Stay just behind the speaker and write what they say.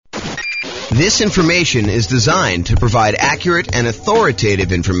This information is designed to provide accurate and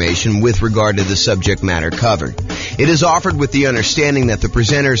authoritative information with regard to the subject matter covered. It is offered with the understanding that the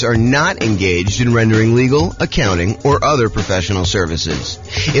presenters are not engaged in rendering legal, accounting, or other professional services.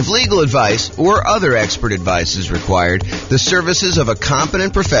 If legal advice or other expert advice is required, the services of a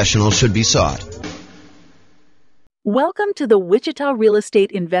competent professional should be sought. Welcome to the Wichita Real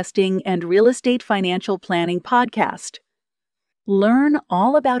Estate Investing and Real Estate Financial Planning Podcast. Learn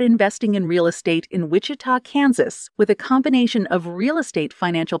all about investing in real estate in Wichita, Kansas, with a combination of real estate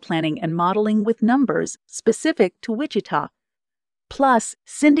financial planning and modeling with numbers specific to Wichita, plus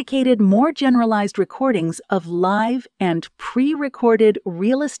syndicated, more generalized recordings of live and pre-recorded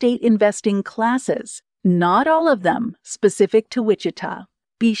real estate investing classes, not all of them specific to Wichita.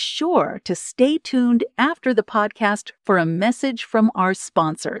 Be sure to stay tuned after the podcast for a message from our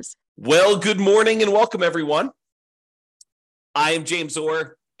sponsors. Well, good morning and welcome, everyone. I am James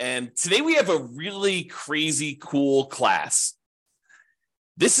Orr, and today we have a really crazy, cool class.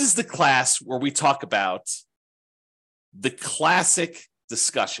 This is the class where we talk about the classic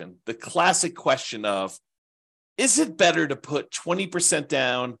discussion, the classic question of, is it better to put 20%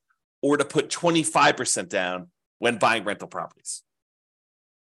 down or to put 25% down when buying rental properties?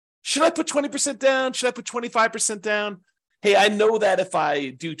 Should I put 20% down? Should I put 25% down? Hey, I know that if I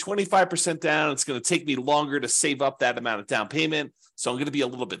do 25% down, it's going to take me longer to save up that amount of down payment. So I'm going to be a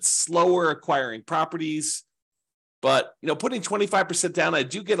little bit slower acquiring properties. But, putting 25% down, I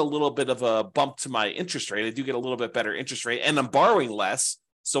do get a little bit of a bump to my interest rate. I do get a little bit better interest rate, and I'm borrowing less.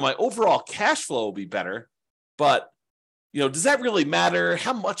 So my overall cash flow will be better. But, does that really matter?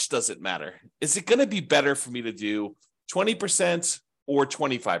 How much does it matter? Is it going to be better for me to do 20% or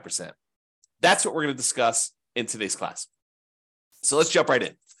 25%? That's what we're going to discuss in today's class. So let's jump right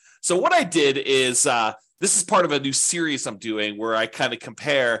in. So what I did is, this is part of a new series I'm doing where I kind of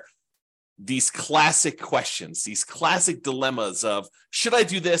compare these classic questions, these classic dilemmas of, should I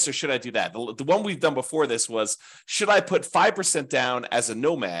do this or should I do that? The one we've done before this was, should I put 5% down as a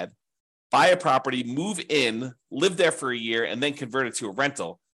nomad, buy a property, move in, live there for a year, and then convert it to a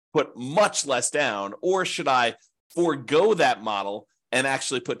rental, put much less down, or should I forego that model and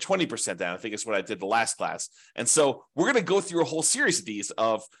actually put 20% down? I think it's what I did the last class. And so we're going to go through a whole series of these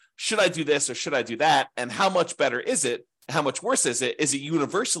of, should I do this or should I do that? And how much better is it? How much worse is it? Is it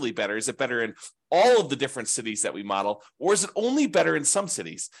universally better? Is it better in all of the different cities that we model? Or is it only better in some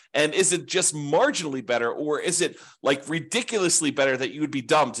cities? And is it just marginally better? Or is it like ridiculously better that you would be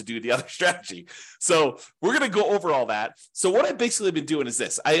dumb to do the other strategy? So we're going to go over all that. So what I've basically been doing is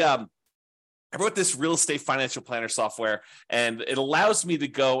this. I wrote this real estate financial planner software, and it allows me to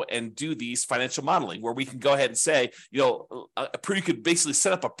go and do these financial modeling where we can go ahead and say, you could basically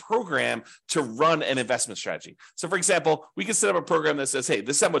set up a program to run an investment strategy. So for example, we can set up a program that says, hey,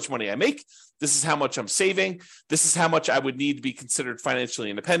 this is how much money I make. This is how much I'm saving. This is how much I would need to be considered financially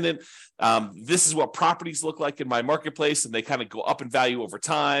independent. This is what properties look like in my marketplace, and they kind of go up in value over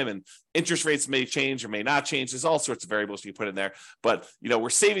time, and interest rates may change or may not change. There's all sorts of variables you put in there, but we're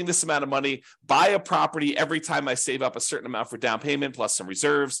saving this amount of money. Buy a property every time I save up a certain amount for down payment, plus some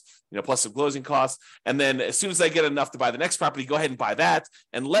reserves, plus some closing costs. And then as soon as I get enough to buy the next property, go ahead and buy that.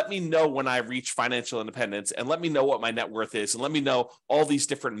 And let me know when I reach financial independence, and let me know what my net worth is. And let me know all these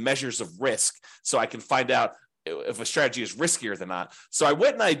different measures of risk so I can find out if a strategy is riskier than not. So I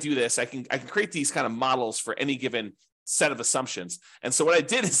went and I do this. I can create these kind of models for any given set of assumptions. And so what I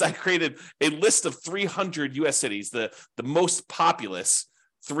did is I created a list of 300 U.S. cities, the most populous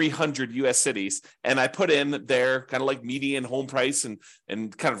 300 U.S. cities, and I put in their kind of like median home price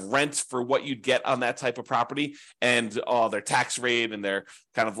and kind of rent for what you'd get on that type of property, and their tax rate and their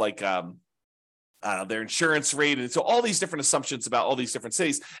kind of like their insurance rate, and so all these different assumptions about all these different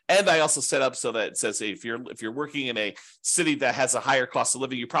cities. And I also set up so that it says, hey, if you're working in a city that has a higher cost of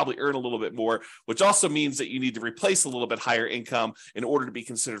living, you probably earn a little bit more, which also means that you need to replace a little bit higher income in order to be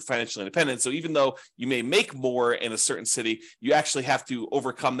considered financially independent. So even though you may make more in a certain city, you actually have to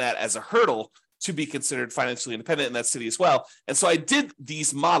overcome that as a hurdle to be considered financially independent in that city as well. And so I did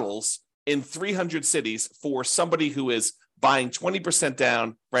these models in 300 cities for somebody who is buying 20%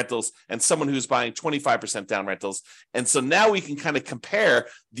 down rentals and someone who's buying 25% down rentals. And so now we can kind of compare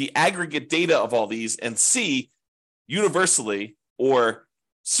the aggregate data of all these and see universally or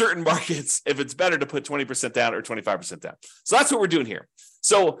certain markets if it's better to put 20% down or 25% down. So that's what we're doing here.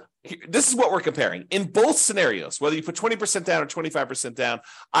 So this is what we're comparing. In both scenarios, whether you put 20% down or 25% down,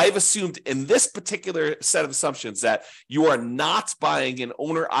 I've assumed in this particular set of assumptions that you are not buying an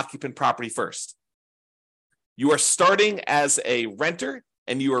owner-occupant property first. You are starting as a renter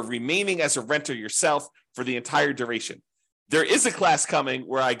and you are remaining as a renter yourself for the entire duration. There is a class coming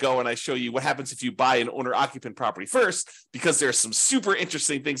where I go and I show you what happens if you buy an owner-occupant property first, because there's some super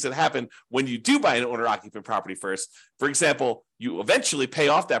interesting things that happen when you do buy an owner-occupant property first. For example, you eventually pay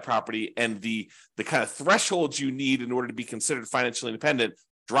off that property, and the kind of thresholds you need in order to be considered financially independent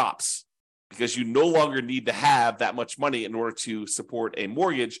drops, because you no longer need to have that much money in order to support a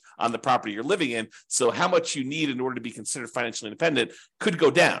mortgage on the property you're living in. So how much you need in order to be considered financially independent could go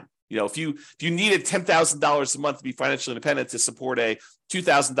down. If you needed $10,000 a month to be financially independent to support a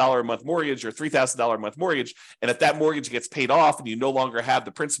 $2,000 a month mortgage or $3,000 a month mortgage, and if that mortgage gets paid off and you no longer have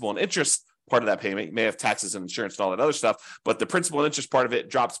the principal and interest part of that payment, you may have taxes and insurance and all that other stuff, but the principal and interest part of it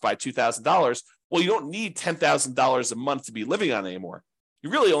drops by $2,000. Well, you don't need $10,000 a month to be living on anymore. You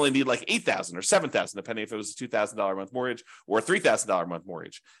really only need like $8,000 or $7,000, depending if it was a $2,000 a month mortgage or a $3,000 a month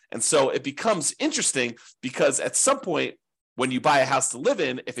mortgage. And so it becomes interesting because at some point, when you buy a house to live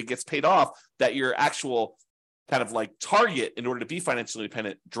in, if it gets paid off, that your actual kind of like target in order to be financially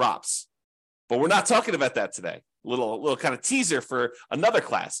independent drops. But we're not talking about that today. Little kind of teaser for another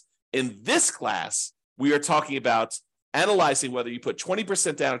class. In this class, we are talking about analyzing whether you put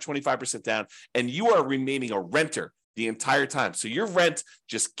 20% down or 25% down, and you are remaining a renter the entire time. So your rent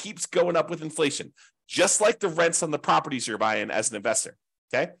just keeps going up with inflation, just like the rents on the properties you're buying as an investor,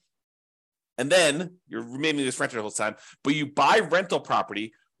 okay? And then you're remaining this renter the whole time, but you buy rental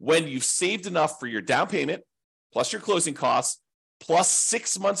property when you've saved enough for your down payment, plus your closing costs, plus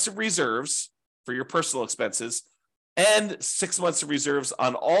 6 months of reserves for your personal expenses, and 6 months of reserves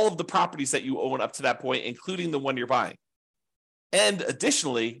on all of the properties that you own up to that point, including the one you're buying. And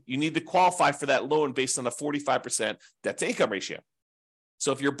additionally, you need to qualify for that loan based on a 45% debt to income ratio.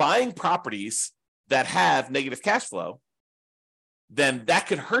 So if you're buying properties that have negative cash flow, then that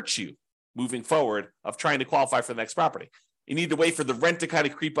could hurt you moving forward of trying to qualify for the next property. You need to wait for the rent to kind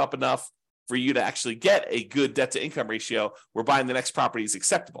of creep up enough for you to actually get a good debt to income ratio where buying the next property is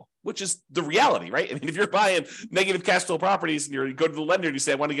acceptable, which is the reality, right? I mean, if you're buying negative cash flow properties and you go to the lender and you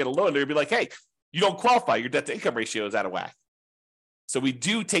say, I want to get a loan, they'll be like, hey, you don't qualify. Your debt to income ratio is out of whack. So we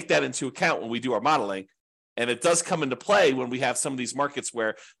do take that into account when we do our modeling. And it does come into play when we have some of these markets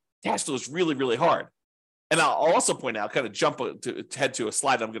where cash flow is really, really hard. And I'll also point out, kind of jump to head to a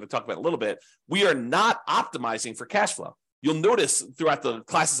slide I'm going to talk about in a little bit, we are not optimizing for cash flow. You'll notice throughout the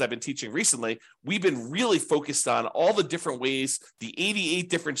classes I've been teaching recently, we've been really focused on all the different ways, the 88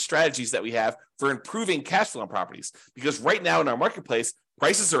 different strategies that we have for improving cash flow on properties. Because right now in our marketplace,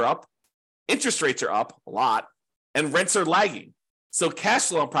 prices are up, interest rates are up a lot, and rents are lagging. So cash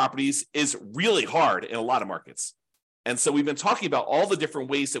flow on properties is really hard in a lot of markets. And so we've been talking about all the different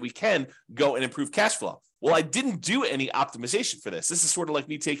ways that we can go and improve cash flow. Well, I didn't do any optimization for this. This is sort of like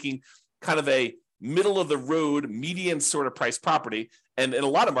me taking kind of a middle of the road, median sort of price property. And in a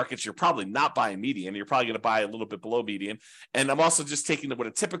lot of markets, you're probably not buying median. You're probably going to buy a little bit below median. And I'm also just taking what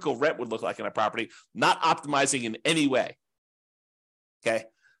a typical rent would look like in a property, not optimizing in any way. Okay.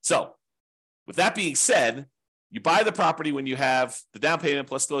 So with that being said, you buy the property when you have the down payment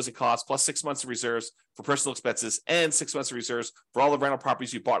plus closing costs, plus 6 months of reserves for personal expenses and 6 months of reserves for all the rental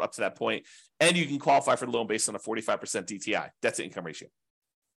properties you bought up to that point. And you can qualify for the loan based on a 45% DTI, debt to income ratio.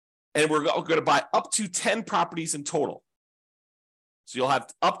 And we're going to buy up to 10 properties in total. So you'll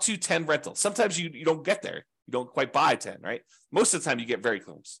have up to 10 rentals. Sometimes you don't get there. You don't quite buy 10, right? Most of the time you get very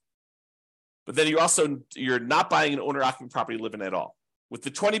close. But then you're not buying an owner-occupant property living at all. With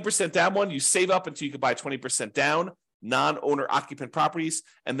the 20% down one, you save up until you can buy 20% down, non-owner occupant properties,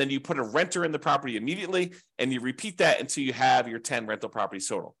 and then you put a renter in the property immediately, and you repeat that until you have your 10 rental properties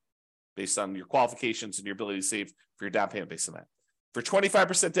total, based on your qualifications and your ability to save for your down payment based on that. For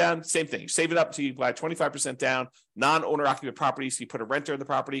 25% down, same thing. You save it up until you buy 25% down, non-owner occupant properties, you put a renter in the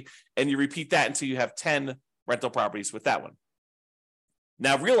property, and you repeat that until you have 10 rental properties with that one.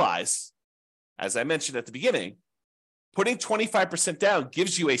 Now realize, as I mentioned at the beginning, putting 25% down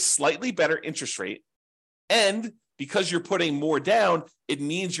gives you a slightly better interest rate. And because you're putting more down, it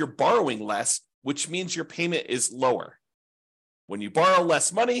means you're borrowing less, which means your payment is lower. When you borrow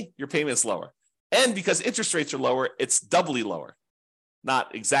less money, your payment is lower. And because interest rates are lower, it's doubly lower.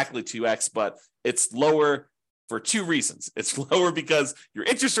 Not exactly 2x, but it's lower for two reasons. It's lower because your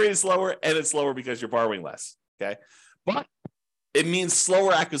interest rate is lower, and it's lower because you're borrowing less. Okay. But it means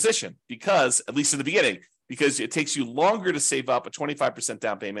slower acquisition because, at least in the beginning, because it takes you longer to save up a 25%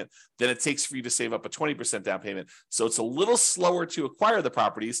 down payment than it takes for you to save up a 20% down payment. So it's a little slower to acquire the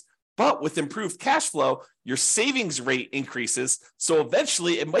properties, but with improved cash flow, your savings rate increases. So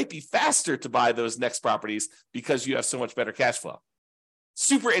eventually it might be faster to buy those next properties because you have so much better cash flow.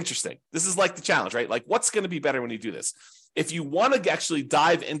 Super interesting. This is like the challenge, right? Like, what's going to be better when you do this? if you want to actually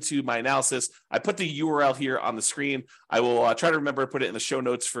dive into my analysis, I put the URL here on the screen. I will try to remember to put it in the show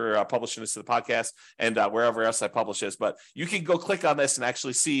notes for publishing this to the podcast and wherever else I publish this. But you can go click on this and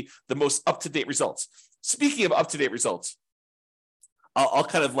actually see the most up-to-date results. Speaking of up-to-date results, I'll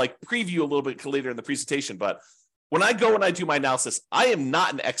kind of like preview a little bit later in the presentation, but when I go and I do my analysis, I am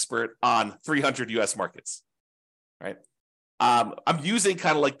not an expert on 300 US markets, right? I'm using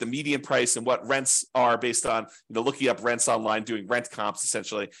kind of like the median price and what rents are based on, looking up rents online, doing rent comps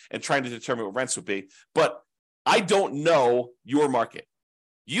essentially, and trying to determine what rents would be. But I don't know your market.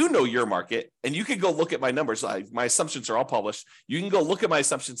 You know your market, and you can go look at my numbers. My assumptions are all published. You can go look at my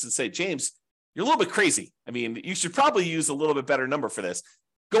assumptions and say, James, you're a little bit crazy. I mean, you should probably use a little bit better number for this.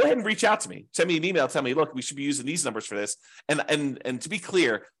 Go ahead and reach out to me. Send me an email. Tell me, look, we should be using these numbers for this. And to be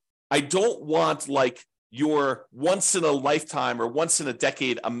clear, I don't want like your once in a lifetime or once in a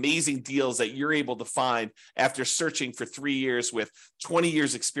decade amazing deals that you're able to find after searching for 3 years with 20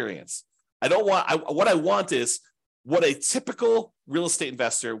 years experience. What I want is what a typical real estate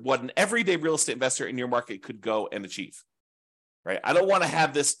investor, what an everyday real estate investor in your market could go and achieve, right? I don't want to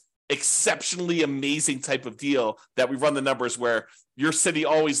have this exceptionally amazing type of deal that we run the numbers where your city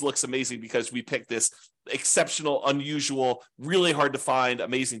always looks amazing because we picked this exceptional, unusual, really hard to find,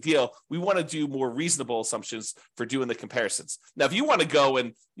 amazing deal. We want to do more reasonable assumptions for doing the comparisons. Now, if you want to go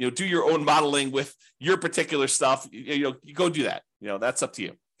and do your own modeling with your particular stuff, you go do that. That's up to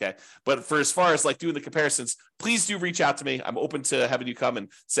you. Okay. But for as far as like doing the comparisons, please do reach out to me. I'm open to having you come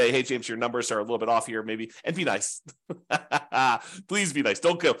and say, hey, James, your numbers are a little bit off here, maybe, and be nice. Please be nice.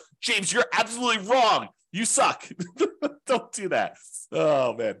 Don't go, James, you're absolutely wrong. You suck. Don't do that.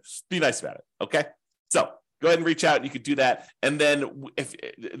 Oh, man. Be nice about it. Okay. So go ahead and reach out and you could do that. And then if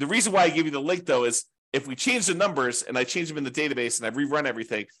the reason why I gave you the link, though, is if we change the numbers and I change them in the database and I rerun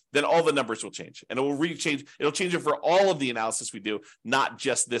everything, then all the numbers will change. And it'll change it for all of the analysis we do, not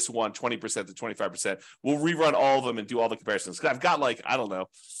just this one, 20% to 25%. We'll rerun all of them and do all the comparisons. I've got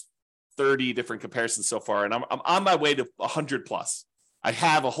 30 different comparisons so far, and I'm on my way to 100 plus. I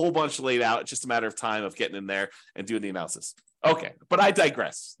have a whole bunch laid out. It's just a matter of time of getting in there and doing the analysis. Okay, but I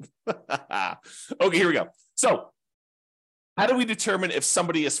digress. Okay, here we go. So how do we determine if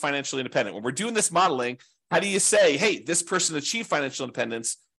somebody is financially independent? When we're doing this modeling, how do you say, hey, this person achieved financial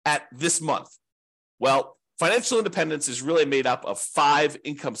independence at this month? Well, financial independence is really made up of 5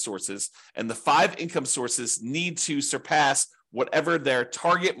 income sources, and the 5 income sources need to surpass whatever their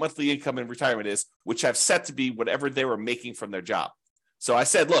target monthly income in retirement is, which I've set to be whatever they were making from their job. So I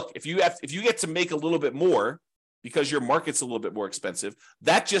said, look, if you get to make a little bit more because your market's a little bit more expensive,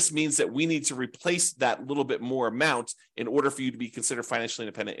 that just means that we need to replace that little bit more amount in order for you to be considered financially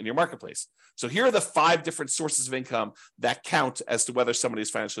independent in your marketplace. So here are the 5 different sources of income that count as to whether somebody is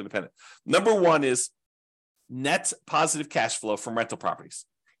financially independent. Number 1 is net positive cash flow from rental properties.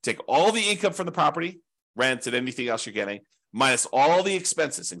 Take all the income from the property, rent, and anything else you're getting, minus all the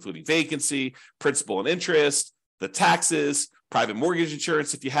expenses, including vacancy, principal and interest, the taxes, private mortgage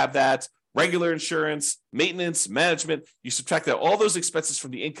insurance if you have that, regular insurance, maintenance, management. You subtract out all those expenses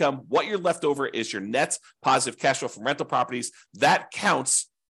from the income. What you're left over is your net positive cash flow from rental properties. That counts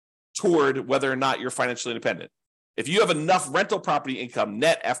toward whether or not you're financially independent. If you have enough rental property income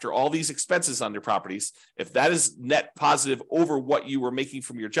net after all these expenses on your properties, if that is net positive over what you were making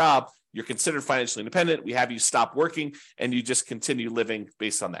from your job, you're considered financially independent. We have you stop working and you just continue living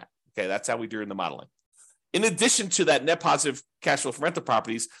based on that. Okay, that's how we do in the modeling. In addition to that net positive cash flow from rental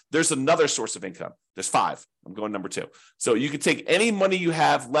properties, there's another source of income. There's 5. I'm going number 2. So you can take any money you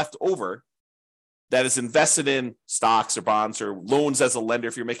have left over that is invested in stocks or bonds or loans as a lender,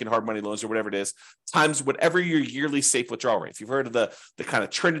 if you're making hard money loans or whatever it is, times whatever your yearly safe withdrawal rate. If you've heard of the kind of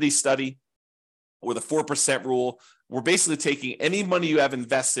Trinity study or the 4% rule, we're basically taking any money you have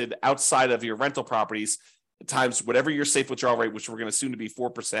invested outside of your rental properties times whatever your safe withdrawal rate, which we're going to assume to be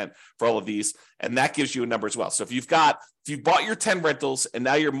 4% for all of these. And that gives you a number as well. So if you've bought your 10 rentals and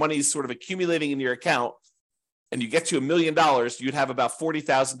now your money is sort of accumulating in your account and you get to $1 million, you'd have about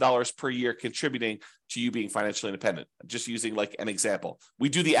 $40,000 per year contributing to you being financially independent. Just using like an example. We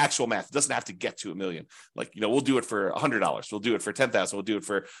do the actual math. It doesn't have to get to $1 million. We'll do it for $100. We'll do it for $10,000. We'll do it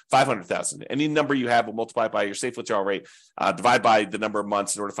for $500,000. Any number you have, we'll multiply by your safe withdrawal rate, divide by the number of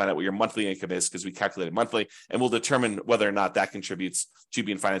months in order to find out what your monthly income is, because we calculate it monthly, and we'll determine whether or not that contributes to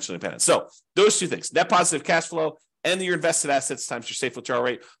being financially independent. So those 2 things, net positive cash flow and your invested assets times your safe withdrawal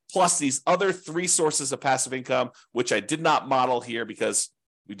rate, plus these other 3 sources of passive income, which I did not model here because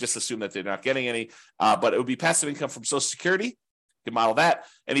we just assume that they're not getting any, but it would be passive income from Social Security. You can model that.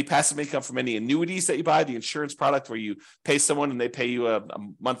 Any passive income from any annuities that you buy, the insurance product where you pay someone and they pay you a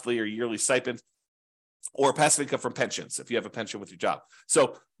monthly or yearly stipend. or passive income from pensions if you have a pension with your job.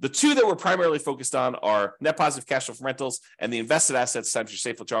 So the two that we're primarily focused on are net positive cash flow from rentals and the invested assets times your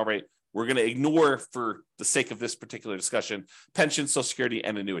safe withdrawal rate. We're going to ignore, for the sake of this particular discussion, pensions, Social Security,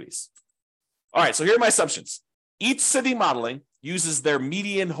 and annuities. All right, so here are my assumptions. Each city modeling uses their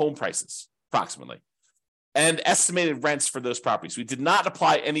median home prices, approximately, and estimated rents for those properties. We did not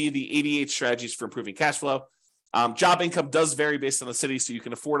apply any of the 88 strategies for improving cash flow. Job income does vary based on the city, so you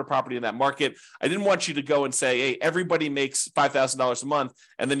can afford a property in that market. I didn't want you to go and say, hey, everybody makes $5,000 a month,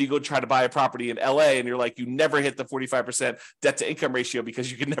 and then you go try to buy a property in LA, and you're like, you never hit the 45% debt to income ratio because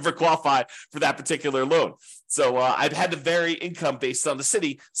you can never qualify for that particular loan. So I've had to vary income based on the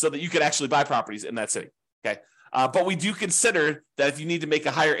city so that you could actually buy properties in that city, okay? But we do consider that if you need to make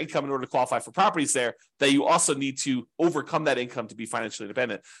a higher income in order to qualify for properties there, that you also need to overcome that income to be financially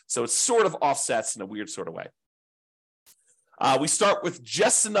independent. So it sort of offsets in a weird sort of way. We start with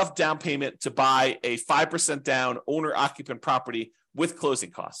just enough down payment to buy a 5% down owner-occupant property with closing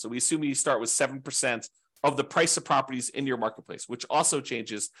costs. So we assume you start with 7% of the price of properties in your marketplace, which also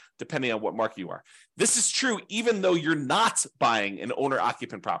changes depending on what market you are. This is true even though you're not buying an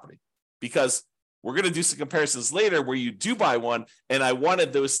owner-occupant property, because we're going to do some comparisons later where you do buy one, and I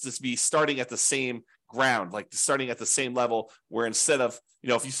wanted those to be starting at the same ground, like starting at the same level, where instead of,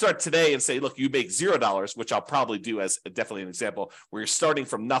 if you start today and say, look, you make $0, which I'll probably do as definitely an example, where you're starting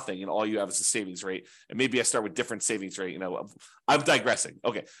from nothing and all you have is a savings rate, and maybe I start with different savings rate, I'm digressing.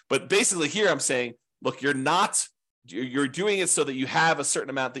 Okay. But basically here I'm saying, look, you're doing it so that you have a certain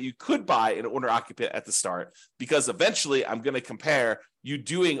amount that you could buy an owner occupant at the start, because eventually I'm going to compare you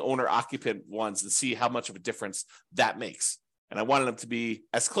doing owner occupant ones and see how much of a difference that makes. And I wanted them to be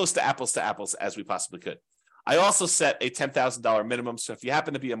as close to apples as we possibly could. I also set a $10,000 minimum. So if you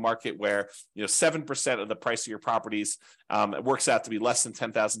happen to be a market where 7% of the price of your properties it works out to be less than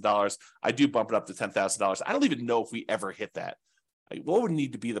 $10,000, I do bump it up to $10,000. I don't even know if we ever hit that. What would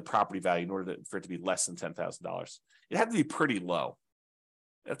need to be the property value in order for it to be less than $10,000? It had to be pretty low.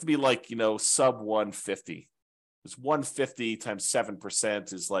 It had to be like sub 150. It's 150 times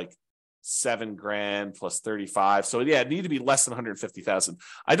 7% is like $7,000 plus 35. So yeah, it needed to be less than 150,000.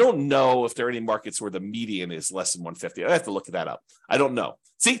 I don't know if there are any markets where the median is less than 150. I have to look that up. I don't know.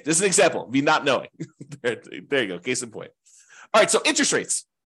 See, this is an example of me not knowing. There you go. Case in point. All right. So interest rates.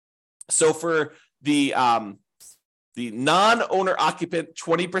 So for the non-owner occupant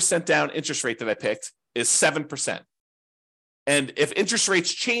 20% down interest rate that I picked is 7%. And if interest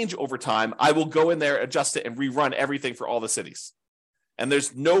rates change over time, I will go in there, adjust it, and rerun everything for all the cities. And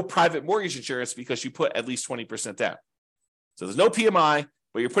there's no private mortgage insurance because you put at least 20% down. So there's no PMI,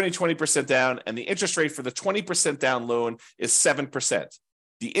 but you're putting 20% down, and the interest rate for the 20% down loan is 7%.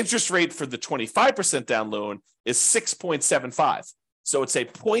 The interest rate for the 25% down loan is 6.75. So it's a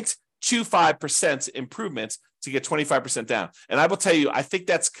 0.25% improvement to get 25% down. And I will tell you, I think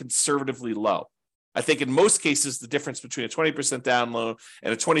that's conservatively low. I think in most cases, the difference between a 20% down loan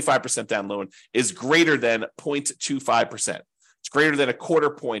and a 25% down loan is greater than 0.25%. It's greater than a quarter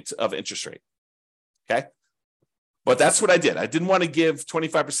point of interest rate. Okay. But that's what I did. I didn't want to give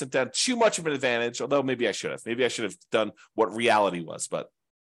 25% down too much of an advantage, although maybe I should have. Maybe I should have done what reality was, but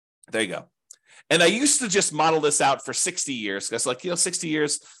there you go. And I used to just model this out for 60 years. Because 60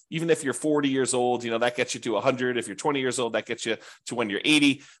 years, even if you're 40 years old, that gets you to 100. If you're 20 years old, that gets you to when you're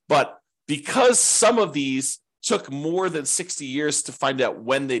 80. But because some of these took more than 60 years to find out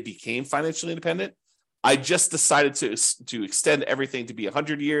when they became financially independent, I just decided to extend everything to be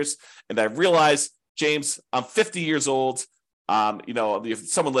 100 years. And I realized, James, I'm 50 years old. If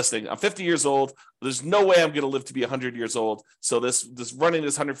someone listening, I'm 50 years old. There's no way I'm going to live to be 100 years old. So this running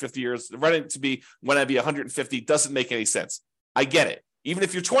this 150 years, running to be when I be 150 doesn't make any sense. I get it. Even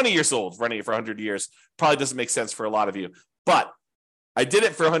if you're 20 years old, running it for 100 years probably doesn't make sense for a lot of you. But I did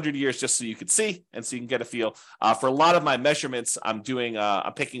it for 100 years just so you could see and so you can get a feel. For a lot of my measurements, I'm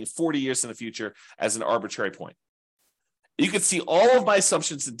picking 40 years in the future as an arbitrary point. You can see all of my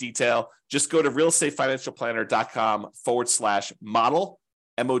assumptions in detail. Just go to realestatefinancialplanner.com/model,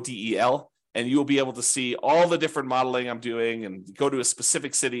 MODEL, and you'll be able to see all the different modeling I'm doing and go to a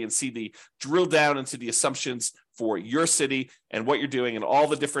specific city and see the drill down into the assumptions for your city and what you're doing and all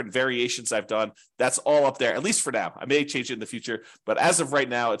the different variations I've done. That's all up there, at least for now. I may change it in the future, but as of right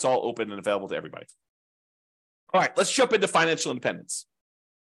now, it's all open and available to everybody. All right, let's jump into financial independence.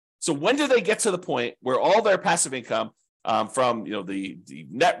 So when do they get to the point where all their passive income from the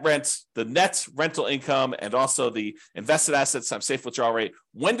net rent, the net rental income, and also the invested assets times safe withdrawal rate,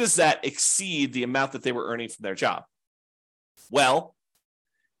 when does that exceed the amount that they were earning from their job? Well,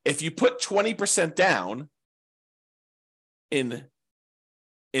 if you put 20% down in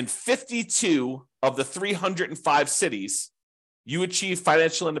in 52 of the 305 cities, you achieve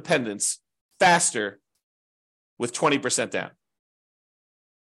financial independence faster with 20% down.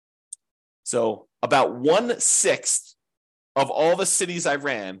 So about 1/6 of all the cities I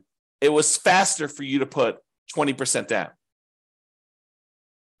ran, it was faster for you to put 20% down.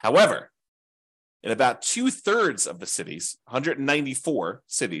 However, in about 2/3 of the cities, 194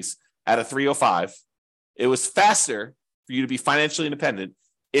 cities out of 305, it was faster for you to be financially independent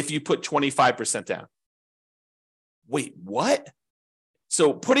if you put 25% down. Wait, what?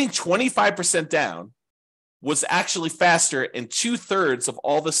 So putting 25% down was actually faster in 2/3 of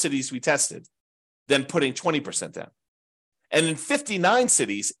all the cities we tested than putting 20% down. And in 59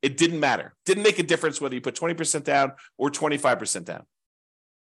 cities, it didn't matter. Didn't make a difference whether you put 20% down or 25% down.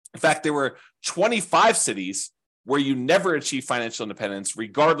 In fact, there were 25 cities where you never achieved financial independence,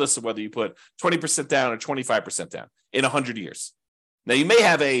 regardless of whether you put 20% down or 25% down in 100 years. Now, you may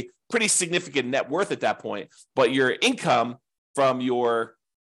have a pretty significant net worth at that point, but your income from your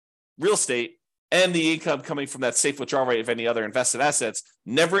real estate and the income coming from that safe withdrawal rate of any other invested assets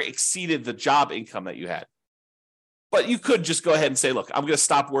never exceeded the job income that you had. But you could just go ahead and say, look, I'm going to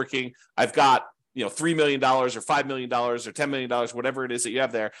stop working. I've got $3 million or $5 million or $10 million, whatever it is that you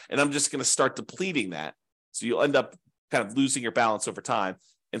have there, and I'm just going to start depleting that. So you'll end up kind of losing your balance over time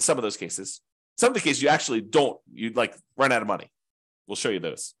in some of those cases. Some of the cases you actually don't. You'd run out of money. We'll show you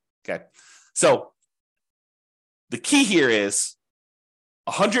those. Okay. So the key here is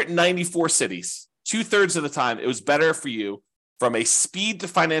 194 cities, 2/3 of the time, it was better for you from a speed to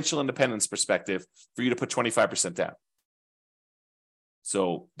financial independence perspective for you to put 25% down.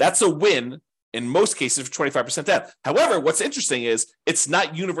 So that's a win in most cases for 25% down. However, what's interesting is it's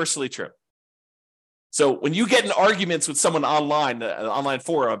not universally true. So when you get in arguments with someone online, an online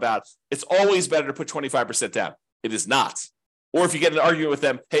forum about it's always better to put 25% down, it is not. Or if you get in an argument with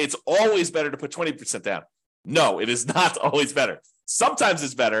them, hey, it's always better to put 20% down. No, it is not always better. Sometimes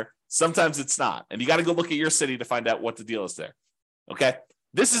it's better, sometimes it's not. And you got to go look at your city to find out what the deal is there. Okay?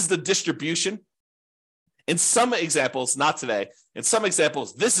 This is the distribution. In some examples, not today, in some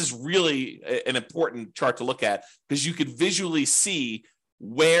examples, this is really an important chart to look at because you could visually see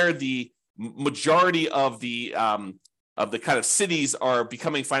where the majority of the kind of cities are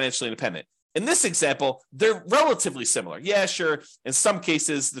becoming financially independent. In this example, they're relatively similar. Yeah, sure. In some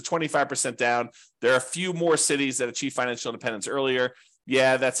cases, the 25% down, there are a few more cities that achieve financial independence earlier.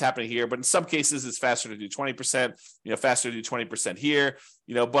 Yeah, that's happening here. But in some cases, it's faster to do 20%, faster to do 20% here,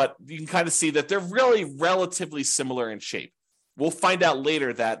 but you can kind of see that they're really relatively similar in shape. We'll find out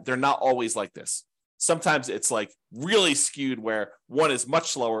later that they're not always like this. Sometimes it's really skewed where one is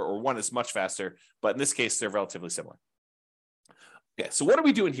much slower or one is much faster. But in this case, they're relatively similar. Okay, so what are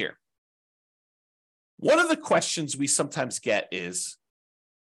we doing here? One of the questions we sometimes get is,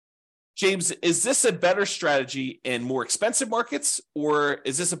 James, is this a better strategy in more expensive markets or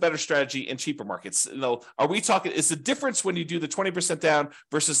is this a better strategy in cheaper markets? Are we talking, is the difference when you do the 20% down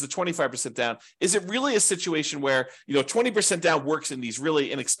versus the 25% down, is it really a situation where, 20% down works in these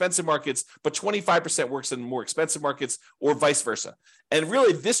really inexpensive markets, but 25% works in more expensive markets or vice versa? And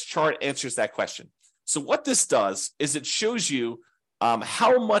really this chart answers that question. So what this does is it shows you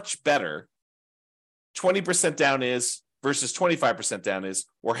how much better 20% down is versus 25% down is,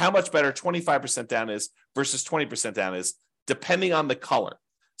 or how much better 25% down is versus 20% down is, depending on the color.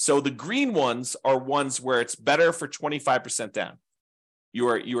 So the green ones are ones where it's better for 25% down.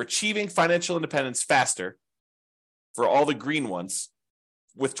 You're achieving financial independence faster for all the green ones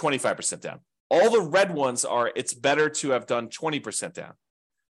with 25% down. All the red ones are it's better to have done 20% down.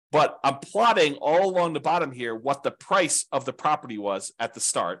 But I'm plotting all along the bottom here what the price of the property was at the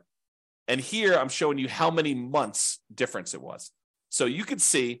start. And here I'm showing you how many months difference it was. So you can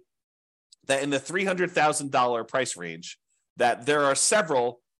see that in the $300,000 price range, that there are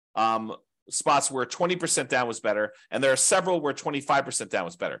several spots where 20% down was better, and there are several where 25% down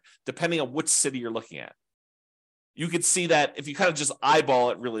was better, depending on which city you're looking at. You can see that if you kind of just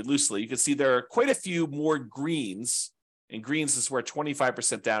eyeball it really loosely, you can see there are quite a few more greens, and greens is where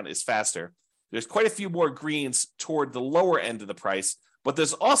 25% down is faster. There's quite a few more greens toward the lower end of the price, but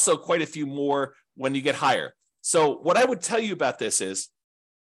there's also quite a few more when you get higher. So what I would tell you about this is,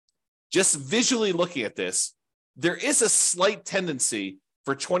 just visually looking at this, there is a slight tendency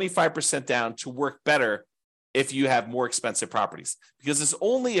for 25% down to work better if you have more expensive properties, because there's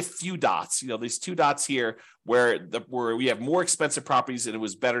only a few dots, these two dots here where we have more expensive properties and it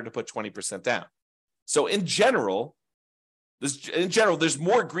was better to put 20% down. So in general, there's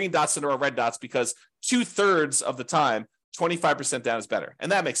more green dots than there are red dots because 2/3 of the time, 25% down is better.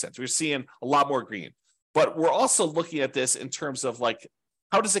 And that makes sense. We're seeing a lot more green. But we're also looking at this in terms of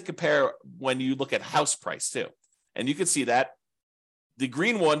how does it compare when you look at house price too? And you can see that the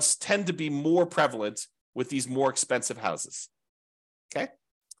green ones tend to be more prevalent with these more expensive houses. Okay.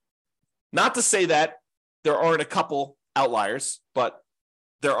 Not to say that there aren't a couple outliers, but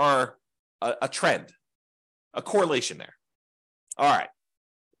there are a trend, a correlation there. All right.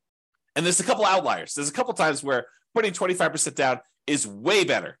 And there's a couple outliers. There's a couple times where putting 25% down is way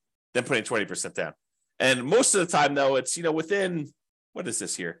better than putting 20% down. And most of the time, though, it's, within, what is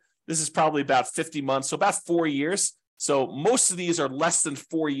this here? This is probably about 50 months, so about 4 years. So most of these are less than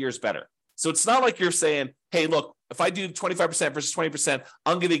 4 years better. So it's not like you're saying, hey, look, if I do 25% versus 20%,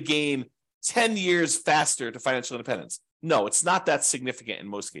 I'm going to gain 10 years faster to financial independence. No, it's not that significant in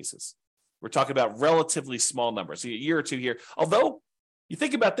most cases. We're talking about relatively small numbers, a year or two here. Although, you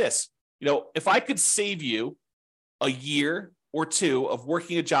think about this, if I could save you a year or two of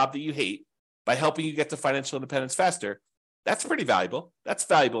working a job that you hate by helping you get to financial independence faster, that's pretty valuable. That's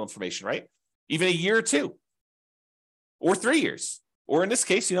valuable information, right? Even a year or two, or 3 years, or in this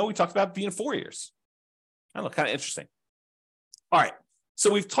case, we talked about being 4 years. I don't know, kind of interesting. All right,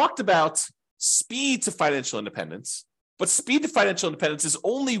 so we've talked about speed to financial independence, but speed to financial independence is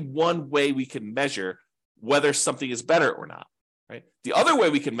only one way we can measure whether something is better or not, right? The other way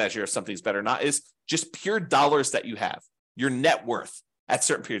we can measure if something's better or not is just pure dollars that you have, your net worth at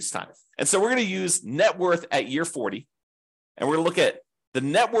certain periods of time. And so we're going to use net worth at year 40, and we're going to look at the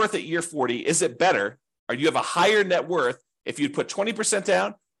net worth at year 40. Is it better, or do you have a higher net worth if you put 20%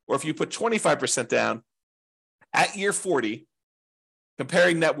 down or if you put 25% down at year 40,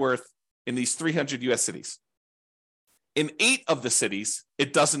 comparing net worth in these 300 US cities? In 8 of the cities,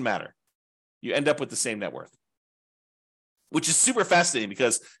 it doesn't matter. You end up with the same net worth, which is super fascinating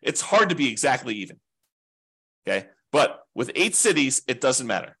because it's hard to be exactly even. Okay. But with 8 cities, it doesn't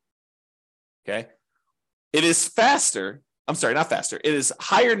matter. Okay. It is faster. I'm sorry, not faster. It is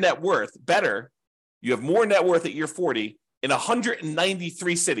higher net worth, better. You have more net worth at year 40 in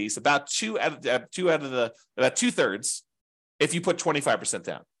 193 cities, about two-thirds, if you put 25%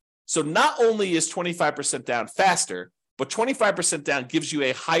 down. So not only is 25% down faster, but 25% down gives you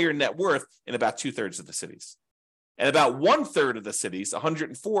a higher net worth in about 2/3 of the cities. And about 1/3 of the cities,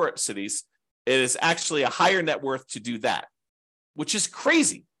 104 cities, it is actually a higher net worth to do that, which is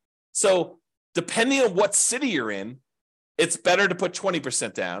crazy. So depending on what city you're in, it's better to put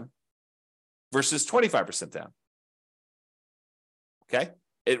 20% down versus 25% down. Okay?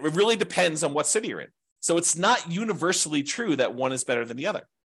 It really depends on what city you're in. So it's not universally true that one is better than the other.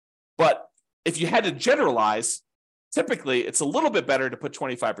 But if you had to generalize, typically it's a little bit better to put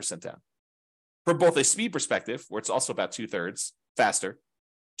 25% down. From both a speed perspective, where it's also about 2/3 faster,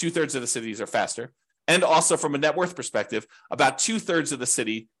 2/3 of the cities are faster, and also from a net worth perspective, about 2/3 of the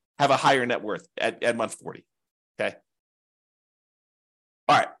city have a higher net worth at month 40. Okay.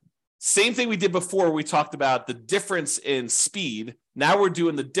 All right. Same thing we did before. We talked about the difference in speed. Now we're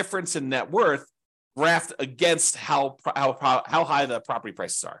doing the difference in net worth graphed against how high the property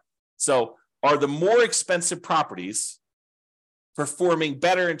prices are. So are the more expensive properties performing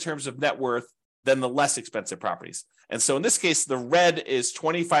better in terms of net worth than the less expensive properties? And so in this case, the red is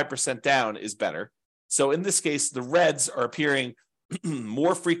 25% down is better. So in this case, the reds are appearing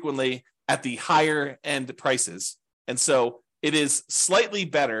more frequently at the higher end prices. And so it is slightly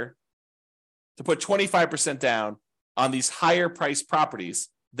better to put 25% down on these higher priced properties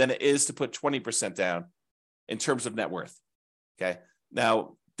than it is to put 20% down in terms of net worth. Okay.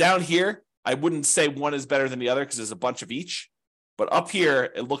 Now down here, I wouldn't say one is better than the other because there's a bunch of each, but up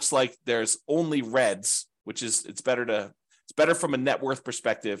here, it looks like there's only reds, which is, it's better from a net worth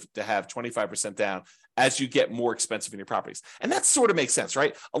perspective to have 25% down as you get more expensive in your properties. And that sort of makes sense,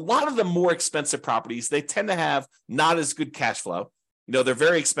 right? A lot of the more expensive properties, they tend to have not as good cash flow. They're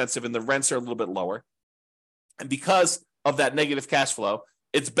very expensive and the rents are a little bit lower. And because of that negative cash flow,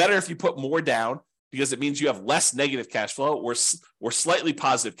 it's better if you put more down because it means you have less negative cash flow or slightly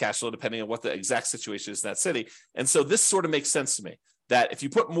positive cash flow, depending on what the exact situation is in that city. And so this sort of makes sense to me that if you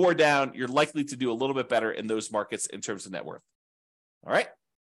put more down, you're likely to do a little bit better in those markets in terms of net worth. All right.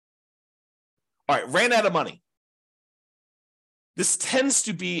 All right. Ran out of money. This tends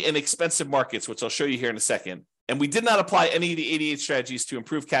to be in expensive markets, which I'll show you here in a second. And we did not apply any of the 88 strategies to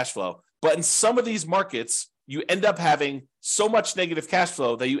improve cash flow. But in some of these markets, you end up having so much negative cash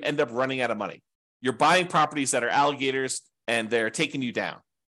flow that you end up running out of money. You're buying properties that are alligators and they're taking you down.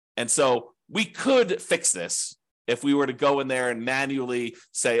 And so we could fix this if we were to go in there and manually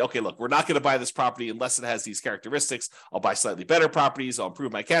say, okay, look, we're not going to buy this property unless it has these characteristics. I'll buy slightly better properties. I'll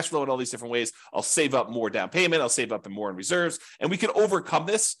improve my cash flow in all these different ways. I'll save up more down payment. I'll save up more in reserves. And we can overcome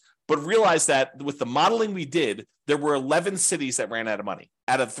this. but realize that with the modeling we did, there were 11 cities that ran out of money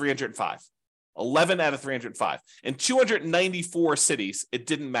out of 305. 11 out of 305. In 294 cities, it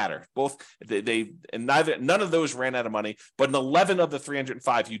didn't matter. None of those ran out of money, but in 11 of the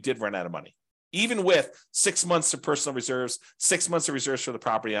 305, you did run out of money. Even with 6 months of personal reserves, 6 months of reserves for the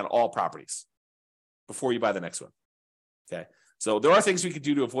property on all properties before you buy the next one. Okay. So there are things we could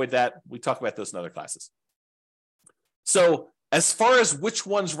do to avoid that. We talk about those in other classes. So as far as which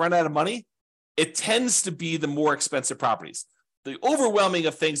ones run out of money, it tends to be the more expensive properties. The overwhelming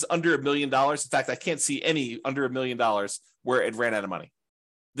of things under $1 million. In fact, I can't see any under $1 million where it ran out of money.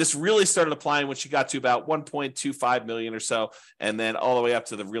 This really started applying when she got to about 1.25 million or so, and then all the way up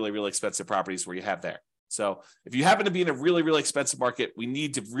to the really, really expensive properties where you have there. So if you happen to be in a really, really expensive market, we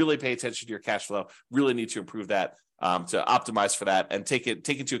need to really pay attention to your cash flow, really need to improve that to optimize for that and take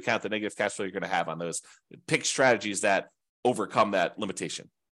into account the negative cash flow you're going to have on those. Pick strategies that overcome that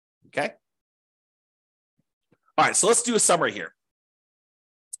limitation. Okay? All right, so let's do a summary here.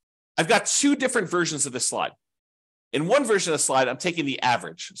 I've got two different versions of this slide. In one version of the slide, I'm taking the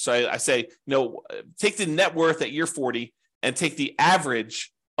average. So I say, take the net worth at year 40 and take the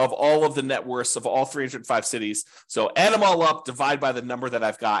average of all of the net worths of all 305 cities. So add them all up, divide by the number that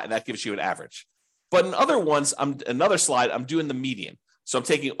I've got, and that gives you an average. But in other ones, another slide, I'm doing the median. So I'm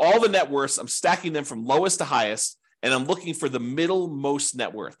taking all the net worths, I'm stacking them from lowest to highest, and I'm looking for the middle most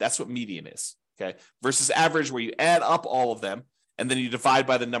net worth. That's what median is. Okay, versus average, where you add up all of them and then you divide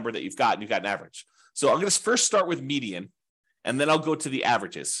by the number that you've got, and you've got an average. So I'm going to first start with median, and then I'll go to the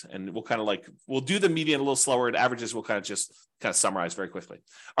averages, and we'll do the median a little slower, and averages we'll kind of summarize very quickly.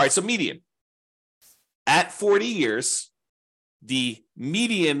 All right, so median. At 40 years, the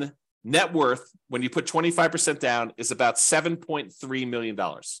median net worth, when you put 25% down, is about $7.3 million.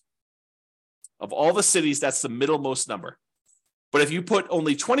 Of all the cities, that's the middlemost number. But if you put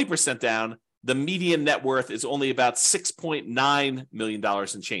only 20% down, the median net worth is only about $6.9 million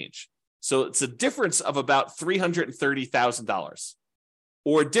and change. So it's a difference of about $330,000,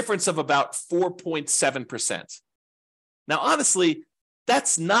 or a difference of about 4.7%. Now, honestly,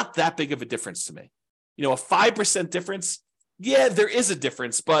 that's not that big of a difference to me. A 5% difference, yeah, there is a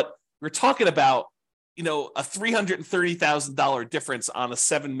difference, but we're talking about, a $330,000 difference on a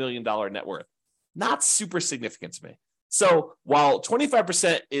 $7 million net worth. Not super significant to me. So while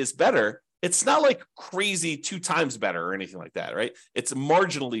 25% is better, it's not like crazy 2 times better or anything like that, right? It's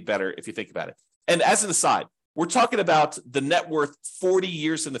marginally better if you think about it. And as an aside, we're talking about the net worth 40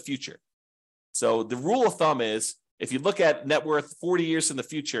 years in the future. So the rule of thumb is, if you look at net worth 40 years in the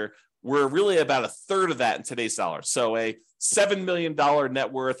future, we're really about a third of that in today's dollars. So a $7 million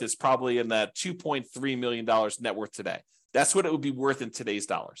net worth is probably in that $2.3 million net worth today. That's what it would be worth in today's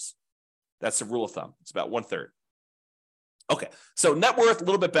dollars. That's the rule of thumb. It's about 1/3. Okay, so net worth a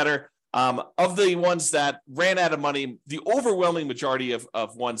little bit better. Of the ones that ran out of money, the overwhelming majority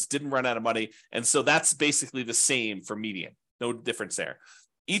of ones didn't run out of money. And so that's basically the same for median. No difference there.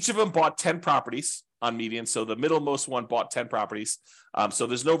 Each of them bought 10 properties on median. So the middlemost one bought 10 properties. So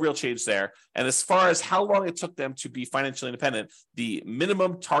there's no real change there. And as far as how long it took them to be financially independent, the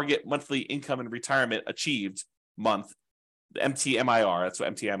minimum target monthly income and retirement achieved month, the MTMIR, that's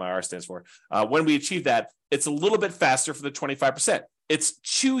what MTMIR stands for. When we achieve that, it's a little bit faster for the 25%. It's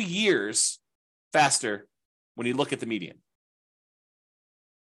 2 years faster when you look at the median.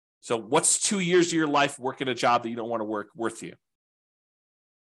 So what's 2 years of your life working a job that you don't want to work worth to you?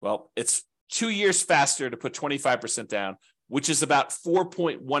 Well, it's 2 years faster to put 25% down, which is about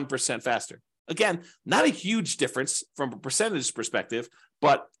 4.1% faster. Again, not a huge difference from a percentage perspective,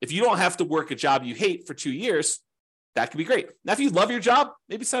 but if you don't have to work a job you hate for 2 years, that could be great. Now, if you love your job,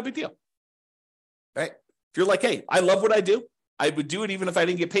 maybe it's not a big deal. Right? If you're like, hey, I love what I do, I would do it even if I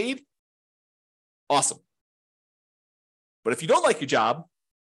didn't get paid, awesome. But if you don't like your job,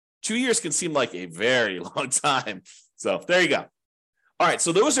 2 years can seem like a very long time. So there you go. All right,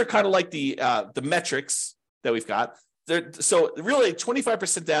 so those are kind of like the metrics that we've got. So really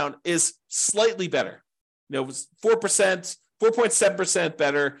 25% down is slightly better. It was 4%, 4.7%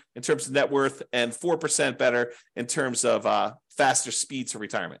 better in terms of net worth, and 4% better in terms of faster speed to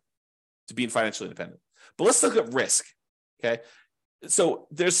retirement, to being financially independent. But let's look at risk. Okay, so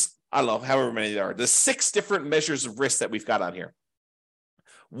there's, I don't know, however many there are. There's 6 different measures of risk that we've got on here.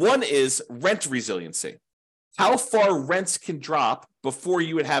 One is rent resiliency. How far rents can drop before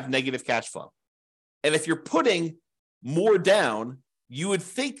you would have negative cash flow. And if you're putting more down, you would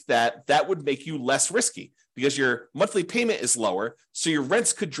think that that would make you less risky because your monthly payment is lower. So your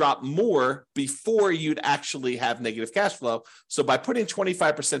rents could drop more before you'd actually have negative cash flow. So by putting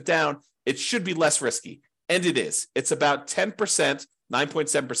 25% down, it should be less risky. And it is. It's about 10%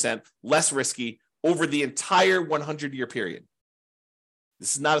 9.7% less risky over the entire 100-year period.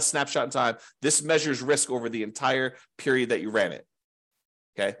 This is not a snapshot in time. This measures risk over the entire period that you ran it.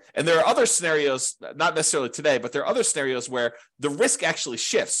 Okay. And there are other scenarios, not necessarily today, but there are other scenarios where the risk actually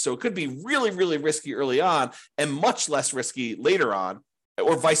shifts. So it could be really, really risky early on and much less risky later on,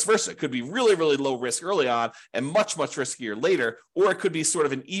 or vice versa. It could be really, really low risk early on and much, much riskier later, or it could be sort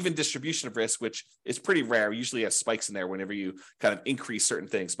of an even distribution of risk, which is pretty rare. We usually have spikes in there whenever you kind of increase certain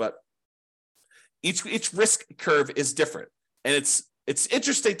things, but each risk curve is different. And it's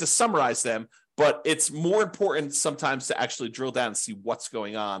interesting to summarize them, but it's more important sometimes to actually drill down and see what's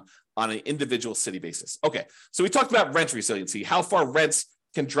going on an individual city basis. Okay, so we talked about rent resiliency, how far rents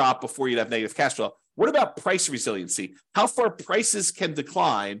can drop before you'd have negative cash flow. What about price resiliency? How far prices can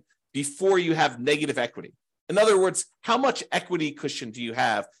decline before you have negative equity? In other words, how much equity cushion do you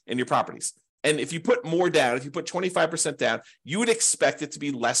have in your properties? And if you put more down, if you put 25% down, you would expect it to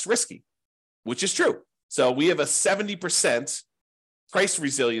be less risky, which is true. So we have a 70% price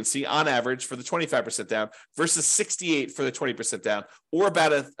resiliency on average for the 25% down versus 68 for the 20% down, or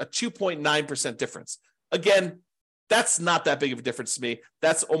about a 2.9% difference. Again, that's not that big of a difference to me.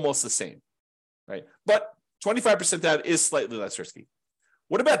 That's almost the same, right? But 25% down is slightly less risky.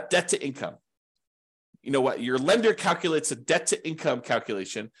 What about debt to income? You know what? Your lender calculates a debt to income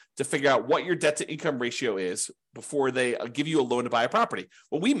calculation to figure out what your debt to income ratio is before they give you a loan to buy a property.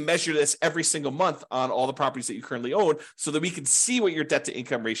 Well, we measure this every single month on all the properties that you currently own so that we can see what your debt to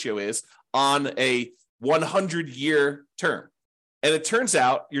income ratio is on a 100-year term. And it turns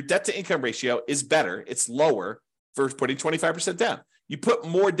out your debt to income ratio is better. It's lower for putting 25% down. You put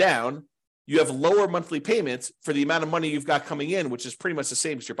more down, you have lower monthly payments for the amount of money you've got coming in, which is pretty much the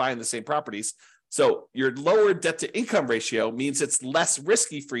same as you're buying the same properties. So your lower debt to income ratio means it's less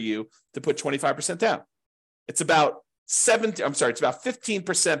risky for you to put 25% down. It's about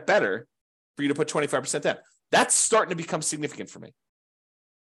 15% better for you to put 25% down. That's starting to become significant for me.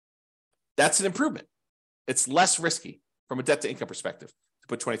 That's an improvement. It's less risky from a debt to income perspective to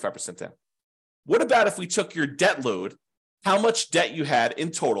put 25% down. What about if we took your debt load, how much debt you had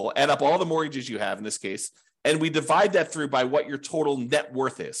in total, add up all the mortgages you have in this case, and we divide that through by what your total net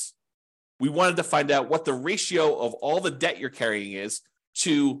worth is? We wanted to find out what the ratio of all the debt you're carrying is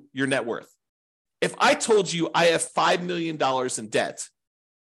to your net worth. If I told you I have $5 million in debt,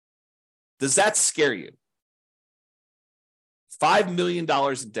 does that scare you? $5 million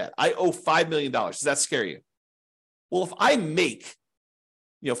in debt. I owe $5 million. Does that scare you? Well, if I make,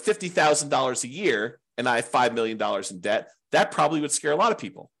 $50,000 a year and I have $5 million in debt, that probably would scare a lot of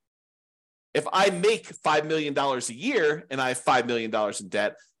people. If I make $5 million a year and I have $5 million in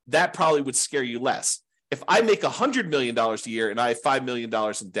debt, that probably would scare you less. If I make $100 million a year and I have $5 million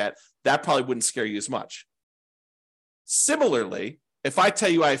in debt, that probably wouldn't scare you as much. Similarly, if I tell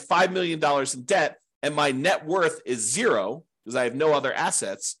you I have $5 million in debt and my net worth is zero because I have no other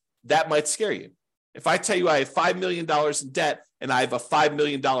assets, that might scare you. If I tell you I have $5 million in debt and I have a $5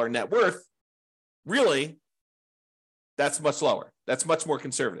 million net worth, really, that's much lower. That's much more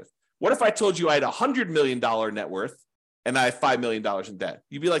conservative. What if I told you I had a $100 million net worth and I have $5 million in debt?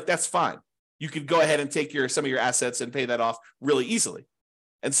 You'd be like, that's fine. You could go ahead and take some of your assets and pay that off really easily.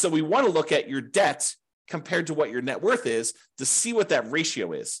 And so we want to look at your debt compared to what your net worth is to see what that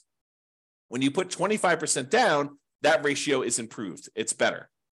ratio is. When you put 25% down, that ratio is improved. It's better.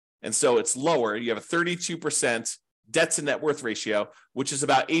 And so it's lower. You have a 32% debt to net worth ratio, which is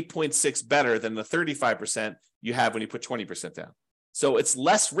about 8.6 better than the 35% you have when you put 20% down. So it's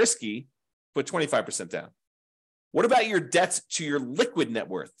less risky to put 25% down. What about your debt to your liquid net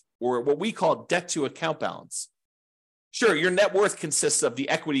worth, or what we call debt to account balance? Sure, your net worth consists of the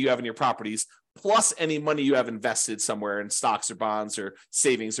equity you have in your properties, plus any money you have invested somewhere in stocks or bonds or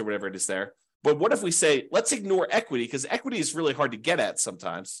savings or whatever it is there. But what if we say, let's ignore equity, because equity is really hard to get at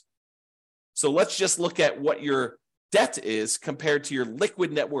sometimes. So let's just look at what your debt is compared to your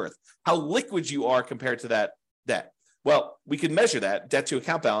liquid net worth, how liquid you are compared to that debt. Well, we can measure that, debt to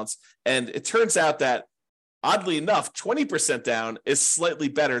account balance, and it turns out that oddly enough, 20% down is slightly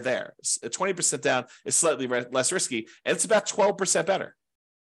better there. 20% down is slightly less risky, and it's about 12% better.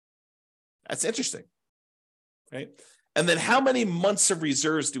 That's interesting, right? And then how many months of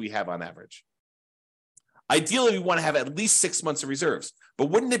reserves do we have on average? Ideally, we want to have at least 6 months of reserves, but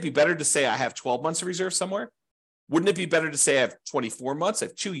wouldn't it be better to say I have 12 months of reserves somewhere? Wouldn't it be better to say I have 24 months, I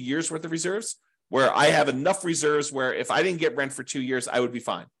have 2 years worth of reserves, where I have enough reserves where if I didn't get rent for 2 years, I would be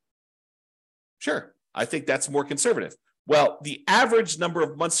fine? Sure. I think that's more conservative. Well, the average number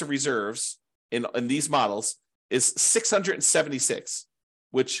of months of reserves in these models is 676,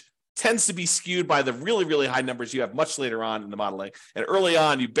 which tends to be skewed by the really, really high numbers you have much later on in the modeling. And early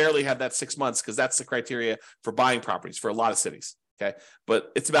on, you barely had that 6 months because that's the criteria for buying properties for a lot of cities. Okay.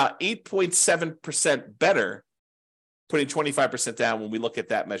 But it's about 8.7% better putting 25% down when we look at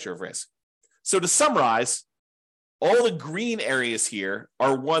that measure of risk. So to summarize, all the green areas here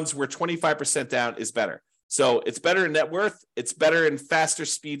are ones where 25% down is better. So it's better in net worth. It's better in faster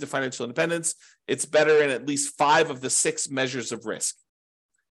speed to financial independence. It's better in at least 5 of the 6 measures of risk.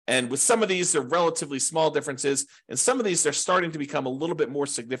 And with some of these, they're relatively small differences. And some of these, they're starting to become a little bit more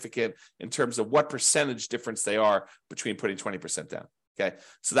significant in terms of what percentage difference they are between putting 20% down. Okay.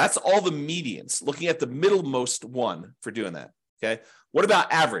 So that's all the medians, looking at the middlemost one for doing that. Okay. What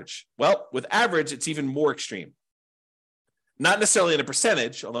about average? Well, with average, it's even more extreme. Not necessarily in a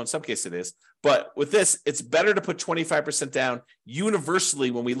percentage, although in some cases it is, but with this, it's better to put 25% down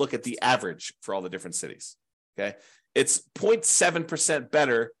universally when we look at the average for all the different cities. Okay. It's 0.7%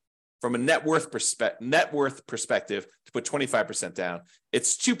 better from a net worth perspective to put 25% down.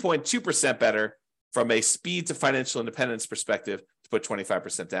 It's 2.2% better from a speed to financial independence perspective to put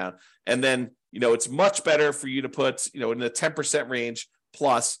 25% down. And then, it's much better for you to put, in the 10% range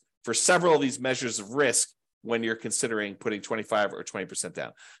plus for several of these measures of risk when you're considering putting 25 or 20%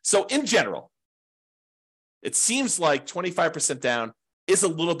 down. So in general, it seems like 25% down is a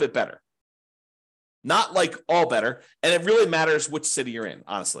little bit better. Not like all better. And it really matters which city you're in,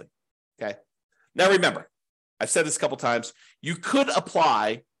 honestly. Okay. Now remember, I've said this a couple times, you could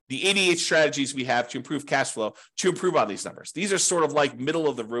apply the 88 strategies we have to improve cash flow to improve on these numbers. These are sort of like middle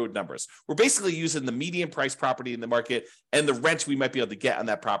of the road numbers. We're basically using the median price property in the market and the rent we might be able to get on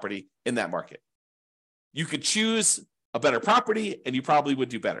that property in that market. You could choose a better property and you probably would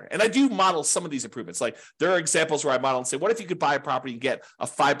do better. And I do model some of these improvements. Like there are examples where I model and say, what if you could buy a property and get a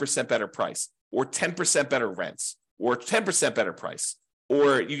 5% better price or 10% better rents or 10% better price,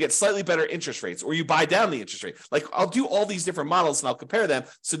 or you get slightly better interest rates, or you buy down the interest rate. Like I'll do all these different models and I'll compare them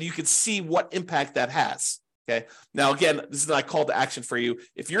so that you can see what impact that has. Okay. Now, again, this is my call to action for you.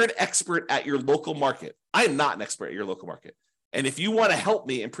 If you're an expert at your local market, I am not an expert at your local market. And if you want to help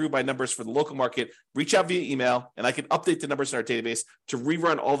me improve my numbers for the local market, reach out via email and I can update the numbers in our database to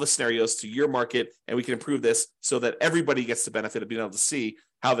rerun all the scenarios to your market, and we can improve this so that everybody gets the benefit of being able to see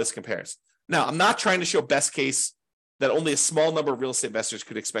how this compares. Now, I'm not trying to show best case that only a small number of real estate investors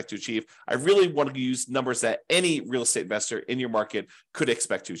could expect to achieve. I really want to use numbers that any real estate investor in your market could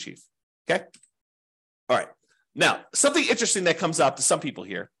expect to achieve. Okay? All right. Now, something interesting that comes up to some people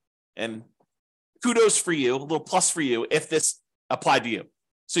here, and kudos for you, a little plus for you if this applied to you.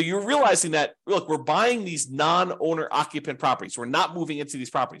 So you're realizing that, look, we're buying these non-owner occupant properties. We're not moving into these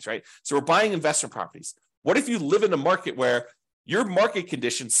properties, right? So we're buying investment properties. What if you live in a market where your market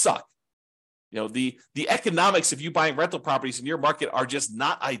conditions suck? The economics of you buying rental properties in your market are just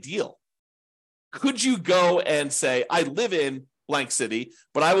not ideal. Could you go and say, I live in blank city,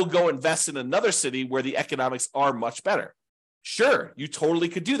 but I will go invest in another city where the economics are much better? Sure, you totally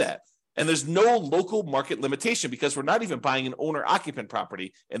could do that. And there's no local market limitation because we're not even buying an owner-occupant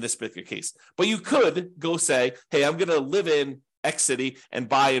property in this particular case. But you could go say, hey, I'm going to live in X city and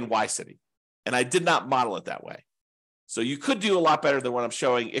buy in Y city. And I did not model it that way. So you could do a lot better than what I'm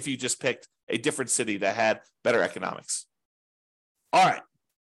showing if you just picked a different city that had better economics. All right.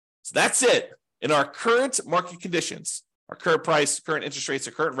 So that's it. In our current market conditions, our current price, current interest rates,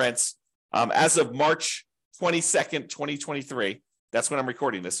 or current rents, as of March 22nd, 2023, that's when I'm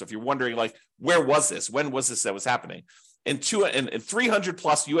recording this. So if you're wondering, like, where was this? When was this that was happening? In 300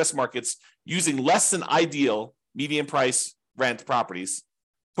 plus US markets using less than ideal median price rent properties,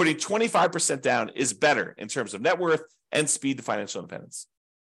 putting 25% down is better in terms of net worth and speed to financial independence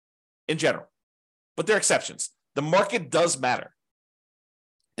in general. But there are exceptions. The market does matter.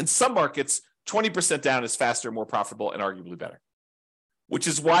 In some markets, 20% down is faster, more profitable, and arguably better, which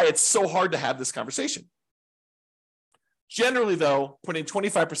is why it's so hard to have this conversation. Generally, though, putting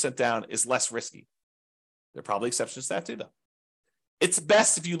 25% down is less risky. There are probably exceptions to that too, though. It's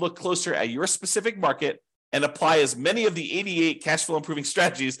best if you look closer at your specific market and apply as many of the 88 cash flow improving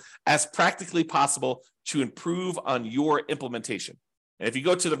strategies as practically possible to improve on your implementation. And if you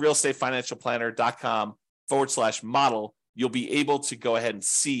go to the realestateFinancialPlanner.com/model, you'll be able to go ahead and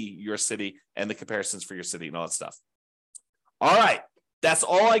see your city and the comparisons for your city and all that stuff. All right. That's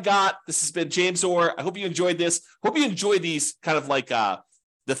all I got. This has been James Orr. I hope you enjoyed this. Hope you enjoyed these kind of like the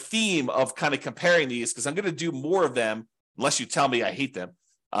theme of kind of comparing these, because I'm going to do more of them unless you tell me I hate them.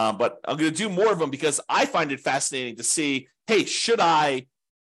 But I'm going to do more of them because I find it fascinating to see, hey, should I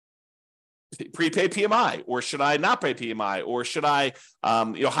prepay PMI, or should I not pay PMI, or should I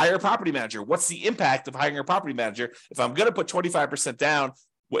hire a property manager? What's the impact of hiring a property manager? If I'm going to put 25% down,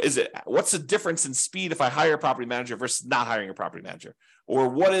 What is it? What's the difference in speed if I hire a property manager versus not hiring a property manager? Or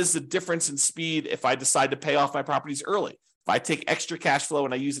what is the difference in speed if I decide to pay off my properties early? If I take extra cash flow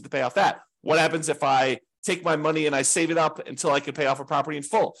and I use it to pay off that, what happens if I take my money and I save it up until I can pay off a property in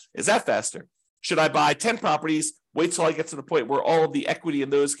full? Is that faster? Should I buy 10 properties, wait till I get to the point where all of the equity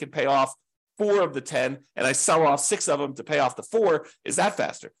in those can pay off 4 of the 10, and I sell off 6 of them to pay off the 4? Is that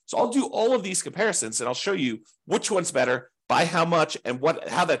faster? So I'll do all of these comparisons and I'll show you which one's better, by how much, and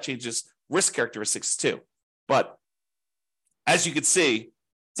how that changes risk characteristics too. But as you can see, it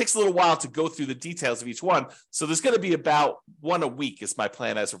takes a little while to go through the details of each one. So there's going to be about one a week is my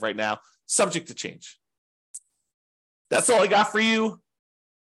plan as of right now, subject to change. That's all I got for you.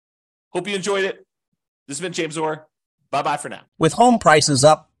 Hope you enjoyed it. This has been James Orr. Bye-bye for now. With home prices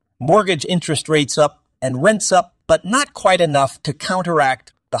up, mortgage interest rates up, and rents up, but not quite enough to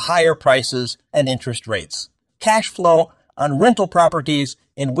counteract the higher prices and interest rates. Cash flow on rental properties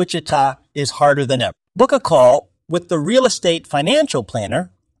in Wichita is harder than ever. Book a call with the Real Estate Financial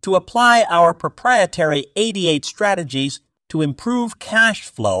Planner to apply our proprietary 88 strategies to improve cash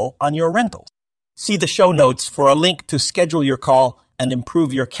flow on your rentals. See the show notes for a link to schedule your call and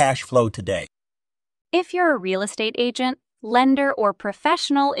improve your cash flow today. If you're a real estate agent, lender, or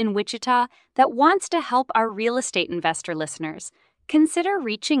professional in Wichita that wants to help our real estate investor listeners, consider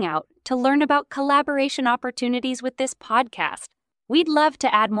reaching out to learn about collaboration opportunities with this podcast. We'd love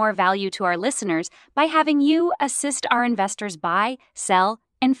to add more value to our listeners by having you assist our investors buy, sell,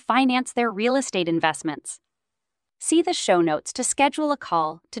 and finance their real estate investments. See the show notes to schedule a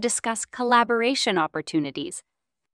call to discuss collaboration opportunities.